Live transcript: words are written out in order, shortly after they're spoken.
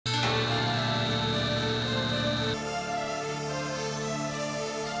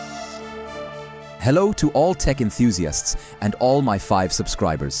Hello to all tech enthusiasts and all my 5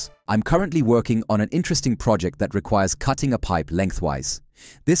 subscribers. I'm currently working on an interesting project that requires cutting a pipe lengthwise.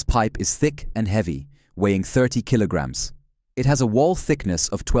 This pipe is thick and heavy, weighing 30 kilograms. It has a wall thickness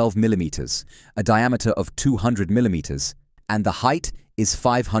of 12 millimeters, a diameter of 200 millimeters, and the height is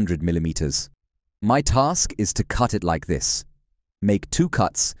 500 millimeters. My task is to cut it like this. Make 2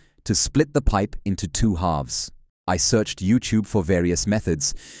 cuts to split the pipe into 2 halves. I searched YouTube for various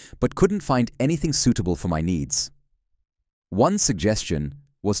methods, but couldn't find anything suitable for my needs. One suggestion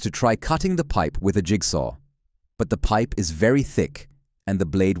was to try cutting the pipe with a jigsaw, but the pipe is very thick and the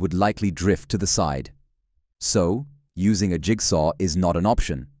blade would likely drift to the side. So, using a jigsaw is not an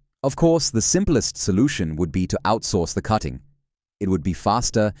option. Of course, the simplest solution would be to outsource the cutting. It would be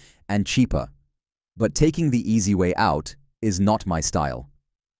faster and cheaper, but taking the easy way out is not my style.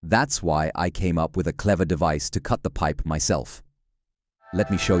 That's why I came up with a clever device to cut the pipe myself.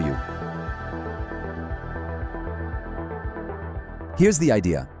 Let me show you. Here's the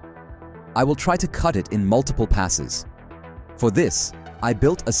idea. I will try to cut it in multiple passes. For this, I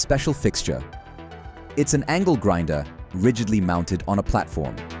built a special fixture. It's an angle grinder rigidly mounted on a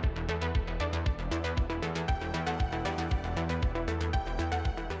platform.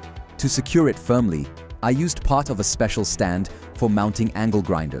 To secure it firmly, I used part of a special stand for mounting angle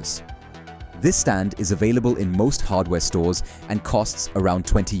grinders. This stand is available in most hardware stores and costs around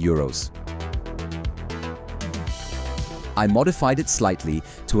 20 euros. I modified it slightly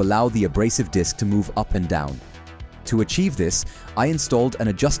to allow the abrasive disc to move up and down. To achieve this, I installed an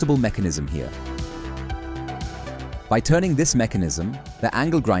adjustable mechanism here. By turning this mechanism, the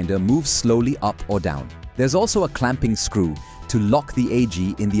angle grinder moves slowly up or down. There's also a clamping screw to lock the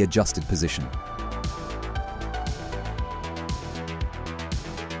AG in the adjusted position.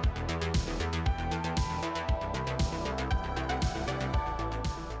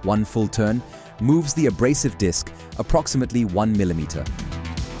 One full turn moves the abrasive disc approximately 1 millimeter.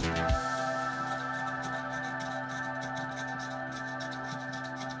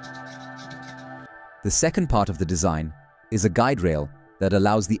 The second part of the design is a guide rail that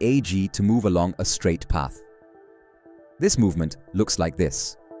allows the AG to move along a straight path. This movement looks like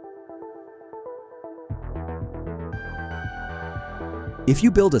this. If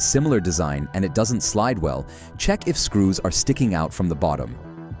you build a similar design and it doesn't slide well, check if screws are sticking out from the bottom.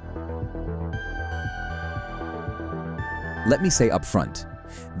 Let me say up front,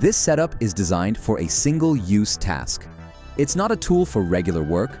 this setup is designed for a single-use task. It's not a tool for regular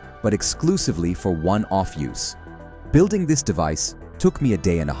work, but exclusively for one-off use. Building this device took me a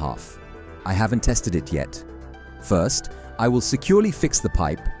day and a half. I haven't tested it yet. First, I will securely fix the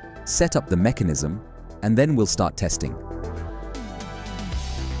pipe, set up the mechanism, and then we'll start testing.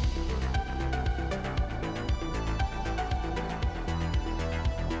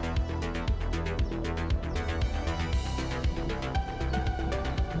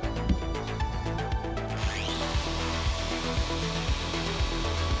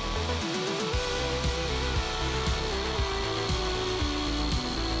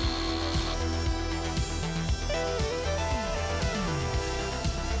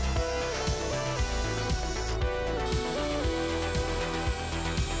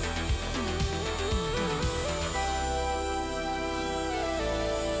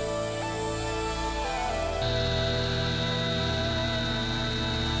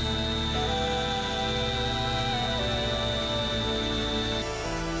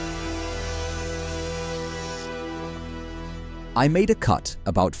 I made a cut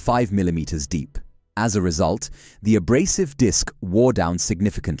about 5 millimeters deep. As a result, the abrasive disc wore down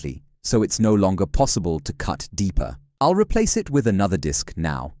significantly, so it's no longer possible to cut deeper. I'll replace it with another disc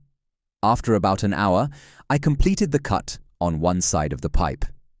now. After about an hour, I completed the cut on one side of the pipe.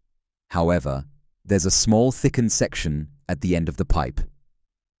 However, there's a small thickened section at the end of the pipe.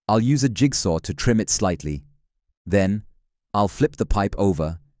 I'll use a jigsaw to trim it slightly. Then, I'll flip the pipe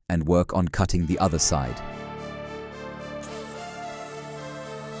over and work on cutting the other side.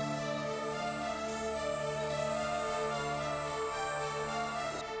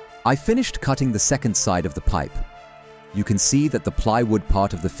 I finished cutting the second side of the pipe. You can see that the plywood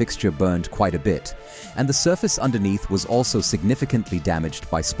part of the fixture burned quite a bit, and the surface underneath was also significantly damaged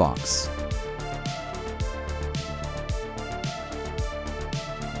by sparks.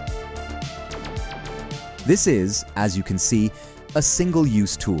 This is, as you can see, a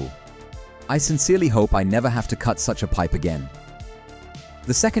single-use tool. I sincerely hope I never have to cut such a pipe again.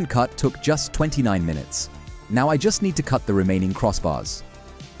 The second cut took just 29 minutes. Now I just need to cut the remaining crossbars.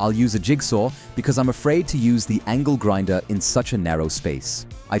 I'll use a jigsaw because I'm afraid to use the angle grinder in such a narrow space.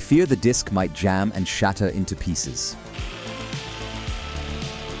 I fear the disc might jam and shatter into pieces.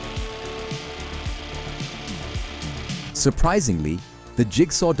 Surprisingly, the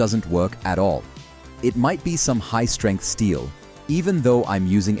jigsaw doesn't work at all. It might be some high-strength steel, even though I'm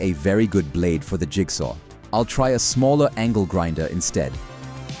using a very good blade for the jigsaw. I'll try a smaller angle grinder instead.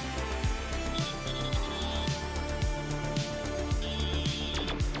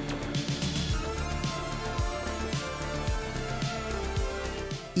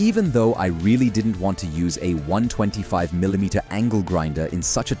 Even though I really didn't want to use a 125mm angle grinder in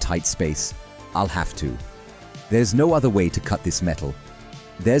such a tight space, I'll have to. There's no other way to cut this metal.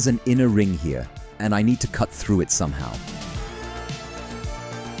 There's an inner ring here, and I need to cut through it somehow.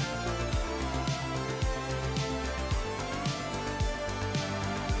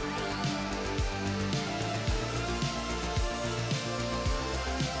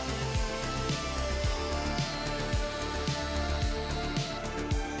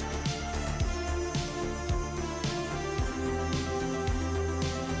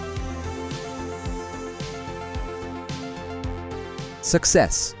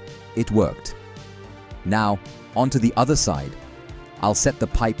 Success! It worked. Now, onto the other side. I'll set the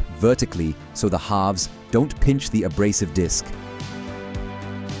pipe vertically so the halves don't pinch the abrasive disc.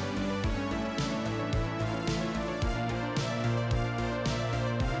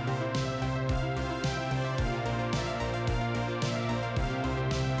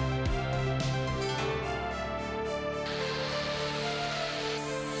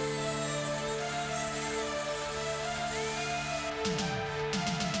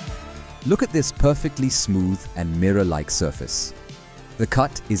 Look at this perfectly smooth and mirror-like surface. The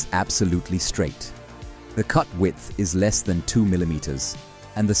cut is absolutely straight. The cut width is less than 2mm,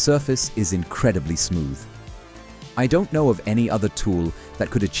 and the surface is incredibly smooth. I don't know of any other tool that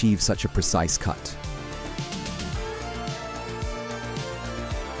could achieve such a precise cut.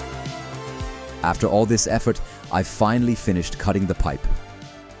 After all this effort, I've finally finished cutting the pipe.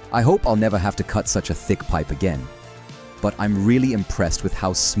 I hope I'll never have to cut such a thick pipe again. But I'm really impressed with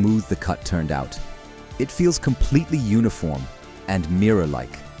how smooth the cut turned out. It feels completely uniform and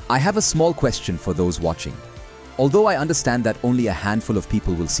mirror-like. I have a small question for those watching. Although I understand that only a handful of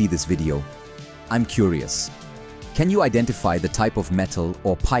people will see this video, I'm curious. Can you identify the type of metal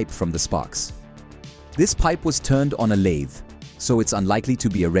or pipe from the sparks? This pipe was turned on a lathe, so it's unlikely to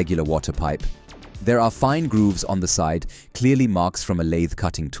be a regular water pipe. There are fine grooves on the side, clearly marks from a lathe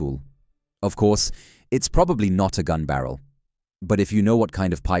cutting tool. Of course, it's probably not a gun barrel. But if you know what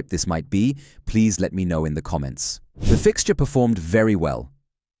kind of pipe this might be, please let me know in the comments. The fixture performed very well.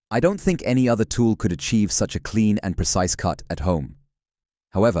 I don't think any other tool could achieve such a clean and precise cut at home.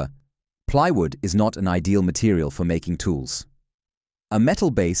 However, plywood is not an ideal material for making tools. A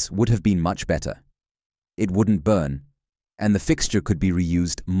metal base would have been much better. It wouldn't burn, and the fixture could be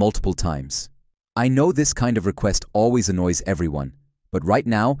reused multiple times. I know this kind of request always annoys everyone, but right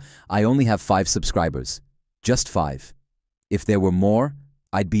now, I only have 5 subscribers. Just 5. If there were more,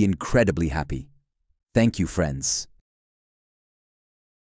 I'd be incredibly happy. Thank you, friends.